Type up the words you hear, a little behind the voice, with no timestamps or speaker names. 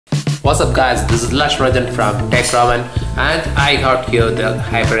What's up guys, this is Lakshman from Tech Raman and I got here the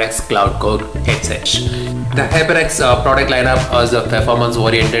HyperX Cloud Core headset. The HyperX product lineup is performance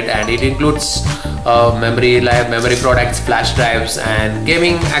oriented and it includes memory products, flash drives and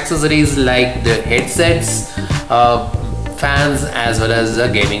gaming accessories like the headsets, fans as well as the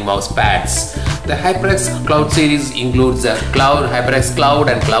gaming mouse pads. The HyperX Cloud series includes the HyperX Cloud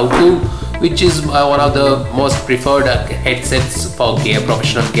and Cloud 2, which is one of the most preferred headsets for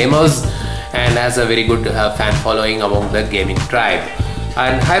professional gamers and has a very good fan following among the gaming tribe.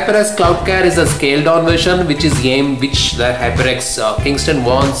 And HyperX Cloud Care is a scaled down version which the HyperX Kingston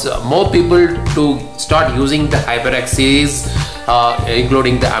wants more people to start using the HyperX series,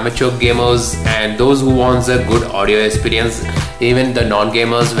 including the amateur gamers and those who want a good audio experience, even the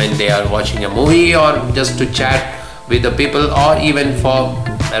non-gamers when they are watching a movie or just to chat with the people, or even for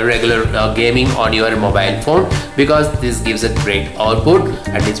regular gaming on your mobile phone, because this gives a great output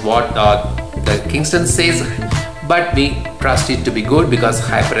and it's what the Kingston says, but we trust it to be good because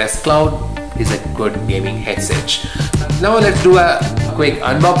HyperX Cloud is a good gaming headset. Now let's do a quick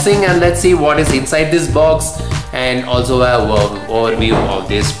unboxing and let's see what is inside this box and also a overview of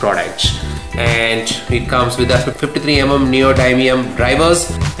this product. And it comes with a 53mm neodymium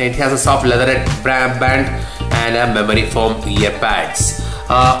drivers. It has a soft leatherette band and a memory foam ear pads.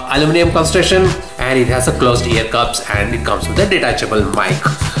 Aluminum construction, and it has a closed ear cups, and it comes with a detachable mic,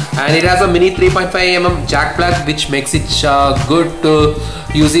 and it has a mini 3.5mm jack plug which makes it good to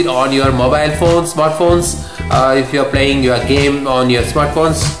use it on your mobile phones, smartphones. If you are playing your game on your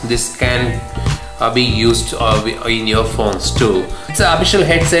smartphones, this can be used in your phones too. It's an official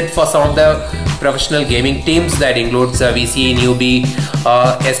headset for some of the professional gaming teams that includes VCA Newbie,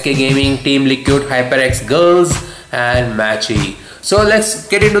 SK Gaming, Team Liquid, HyperX Girls and Matchy. So let's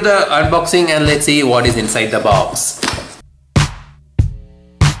get into the unboxing and let's see what is inside the box.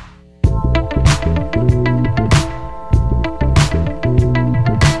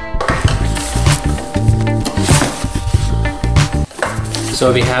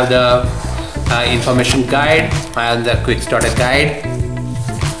 So we have the information guide and the quick starter guide,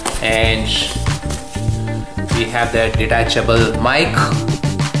 and we have the detachable mic.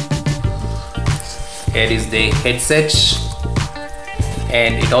 Here is the headset,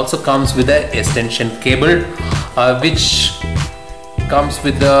 and it also comes with an extension cable which comes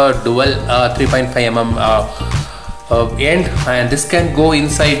with the dual 3.5mm end, and this can go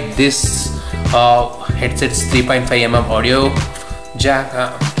inside this headset's 3.5mm audio jack,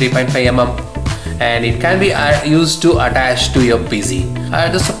 3.5mm, and it can be used to attach to your PC.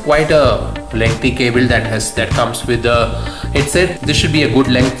 This is quite a lengthy cable that comes with the headset. This should be a good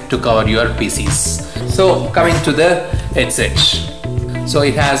length to cover your PCs. So coming to the headset, so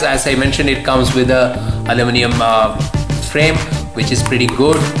it has, as I mentioned, it comes with a aluminum frame which is pretty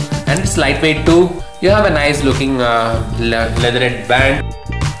good, and it's lightweight too. You have a nice looking leatherette band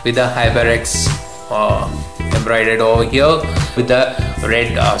with the HyperX embroidered over here with the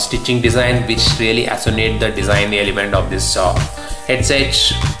red stitching design, which really assonate the design element of this headset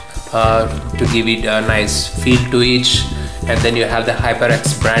to give it a nice feel to it. And then you have the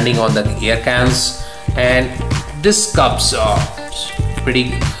HyperX branding on the ear cans, and this cups are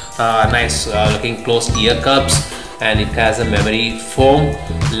pretty nice looking closed ear cups, and it has a memory foam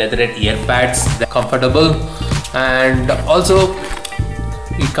leatherette ear pads, they're comfortable, and also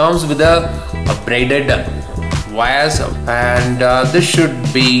it comes with a braided wires, and this should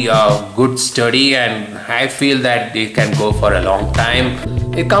be good sturdy, and I feel that it can go for a long time.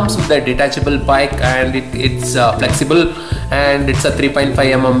 It comes with a detachable mic, and it's flexible, and it's a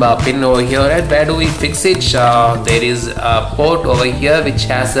 3.5mm pin over here. And where do we fix it? There is a port over here which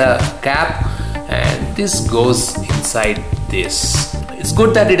has a cap, and this goes inside this. It's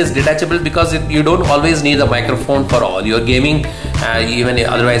good that it is detachable because you don't always need a microphone for all your gaming. Even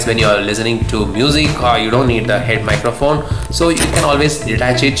otherwise, when you are listening to music, you don't need the head microphone. So you can always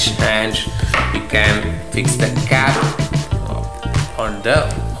detach it, and you can fix the cap on the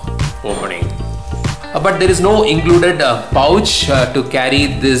opening. But there is no included pouch to carry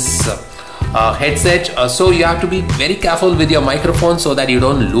this headset. So you have to be very careful with your microphone so that you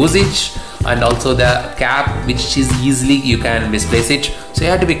don't lose it. And also the cap, which is easily you can misplace it, so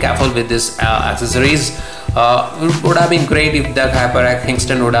you have to be careful with this accessories. It would have been great if the HyperX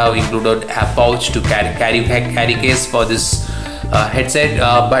Kingston would have included a pouch to carry case for this headset,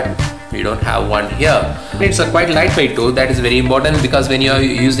 but we don't have one here. It's quite lightweight too. That is very important because when you are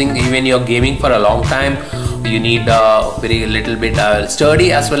using, even you're gaming for a long time, you need very little bit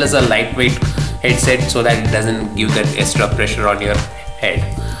sturdy as well as a lightweight headset so that it doesn't give that extra pressure on your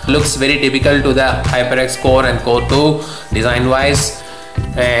head. Looks very typical to the HyperX Core and Core 2 design wise.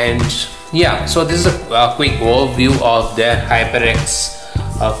 And yeah, so this is a quick overview of their HyperX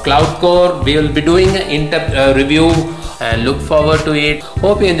cloud core. We will be doing an in-depth review and look forward to it.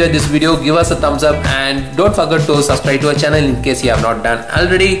 Hope you enjoyed this video. Give us a thumbs up and don't forget to subscribe to our channel in case you have not done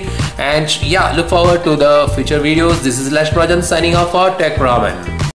already. And yeah, look forward to the future videos. This is Lash Rajan signing off for Tech Raman.